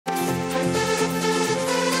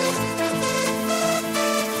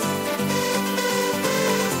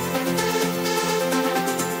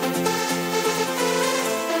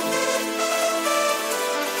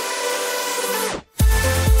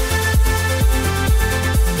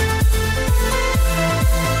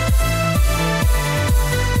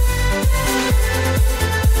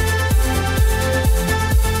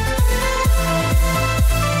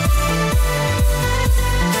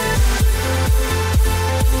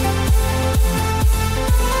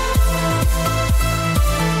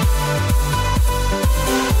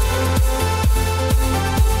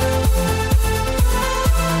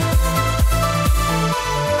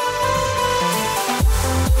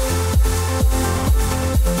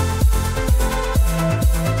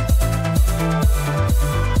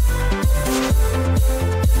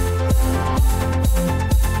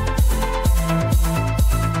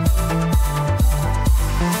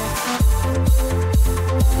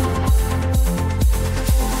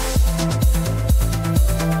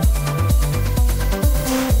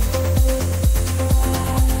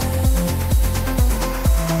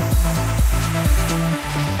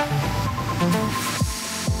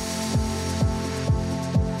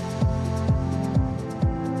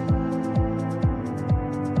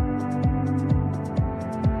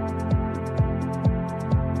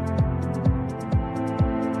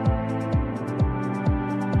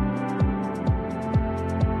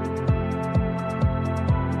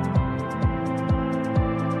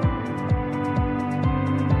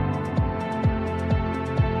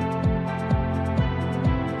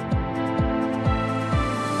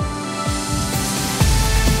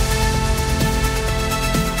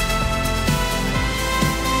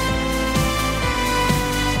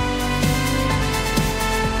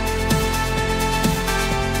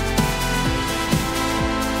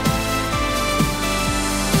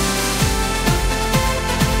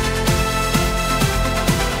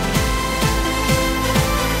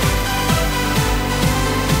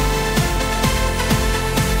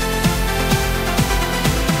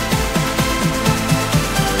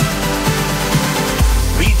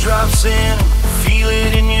drops in, feel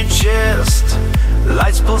it in your chest.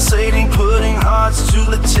 Lights pulsating, putting hearts to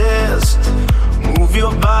the test. Move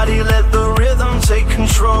your body, let the rhythm take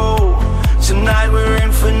control. Tonight we're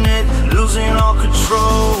infinite, losing all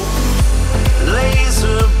control.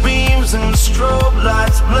 Laser beams and strobe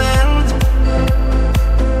lights blend.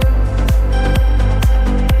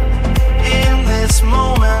 In this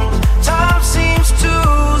moment, time seems to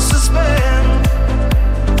suspend.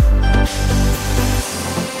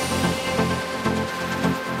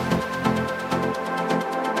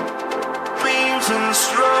 Beams and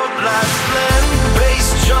strobe lights blend. Bass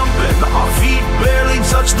jumping, our feet barely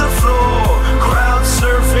touch the floor. Crowd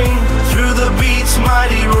surfing through the beat's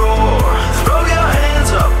mighty roar. Throw your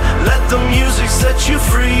hands up, let the music set you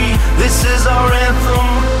free. This is our anthem,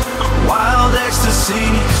 wild ecstasy.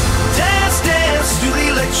 Dance, dance to the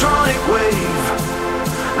electronic wave.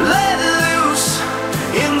 Let loose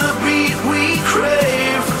in the beat we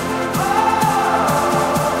crave.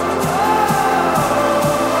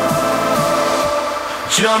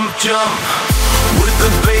 Jump, jump, with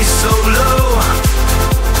the bass so low.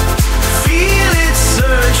 Feel it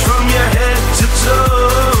surge from your head to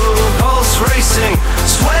toe. Pulse racing,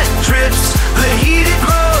 sweat drips, the heat it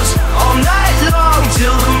grows. All night long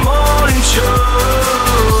till the morning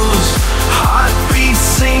shows. Heartbeats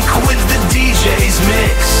sync with the DJ's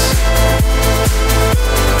mix.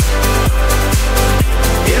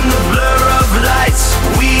 In the blur of lights,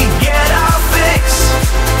 we get our fix.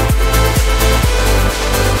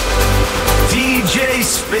 DJ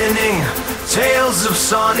spinning, tales of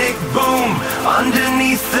sonic boom.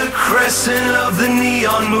 Underneath the crescent of the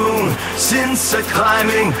neon moon. Synths are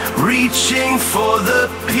climbing, reaching for the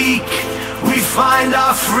peak. We find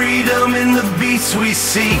our freedom in the beats we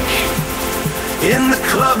seek. In the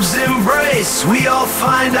club's embrace, we all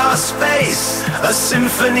find our space. A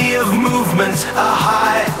symphony of movement, a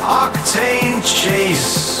high octane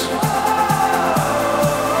chase.